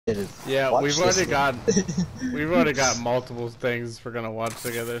Yeah, Watch we've this already got one. we've already got multiple things we're gonna watch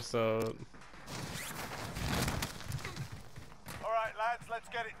together, so Alright lads, let's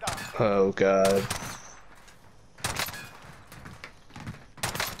get it done. Oh god.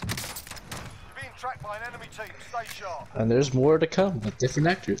 You're being tracked by an enemy team, stay sharp. And there's more to come with different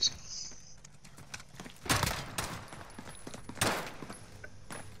actors.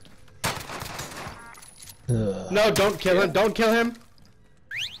 no, don't kill him! Don't kill him!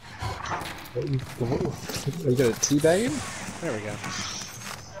 Are you gonna teabag him? There we go.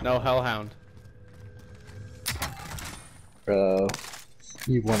 No hellhound. Bro,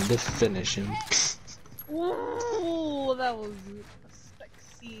 you wanted to finish him. Ooh, that was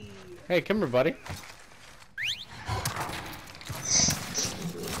sexy. Hey, come here, buddy.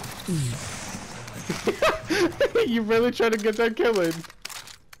 You really trying to get that killing?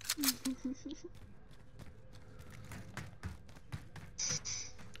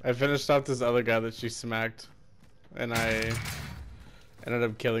 I finished off this other guy that she smacked, and I ended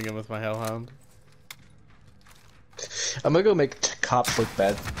up killing him with my hellhound. I'm gonna go make cops look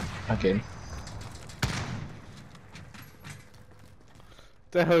bad. Okay.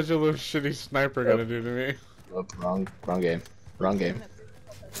 The hell's your little shitty sniper gonna do to me? Nope, wrong game. Wrong game.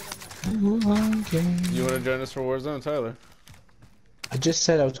 Wrong game. You wanna join us for Warzone, Tyler? I just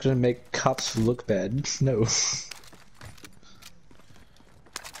said I was gonna make cops look bad. No.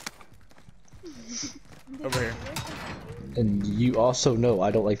 Over here. And you also know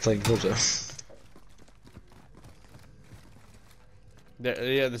I don't like playing Forza.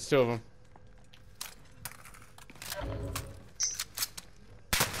 Yeah, there's two of them.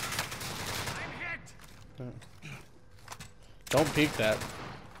 Don't peek that.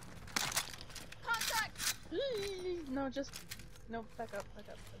 Contact! No, just no. Back up! Back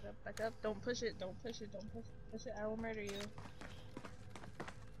up! Back up! Back up! Don't push it! Don't push it! Don't push it! I will murder you.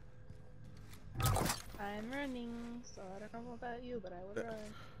 I'm running, so I don't know about you, but I would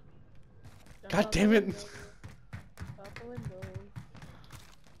run. Jump God out damn the it! window. Out the window.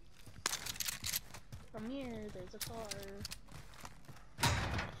 From here, there's a car.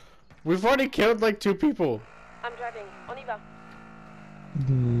 We've already killed like 2 people. I'm driving. On y va.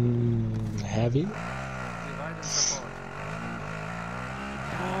 Have you?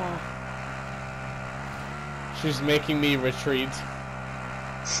 She's making me retreat.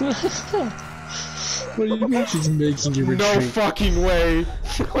 What do you mean she's making you retreat? No fucking way!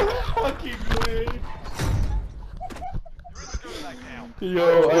 No fucking way!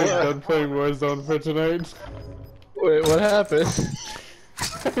 Yo, I'm done playing Warzone for tonight. Wait, what happened?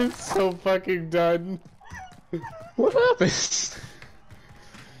 I'm so fucking done. What happened?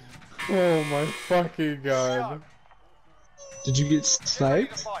 Oh my fucking god. Did you get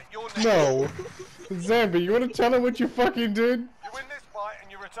sniped? No. Zambie, you wanna tell him what you fucking did? You win this fight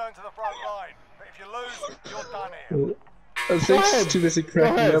and you return to the front line. But if you lose, you're done here. I think she's too busy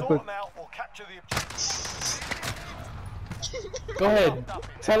cracking up with. Sort them out or capture the objective. Go ahead.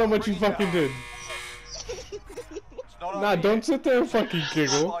 Tell him what you fucking did. Nah, don't sit there and fucking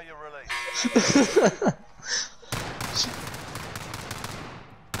giggle.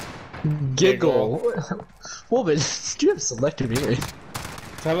 Giggle. Woman, do you have selective hearing?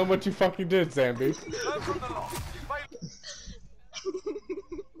 Tell him what you fucking did, Zambie.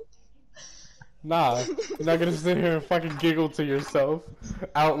 Nah, you're not gonna sit here and fucking giggle to yourself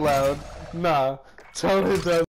out loud. Nah, tell him that.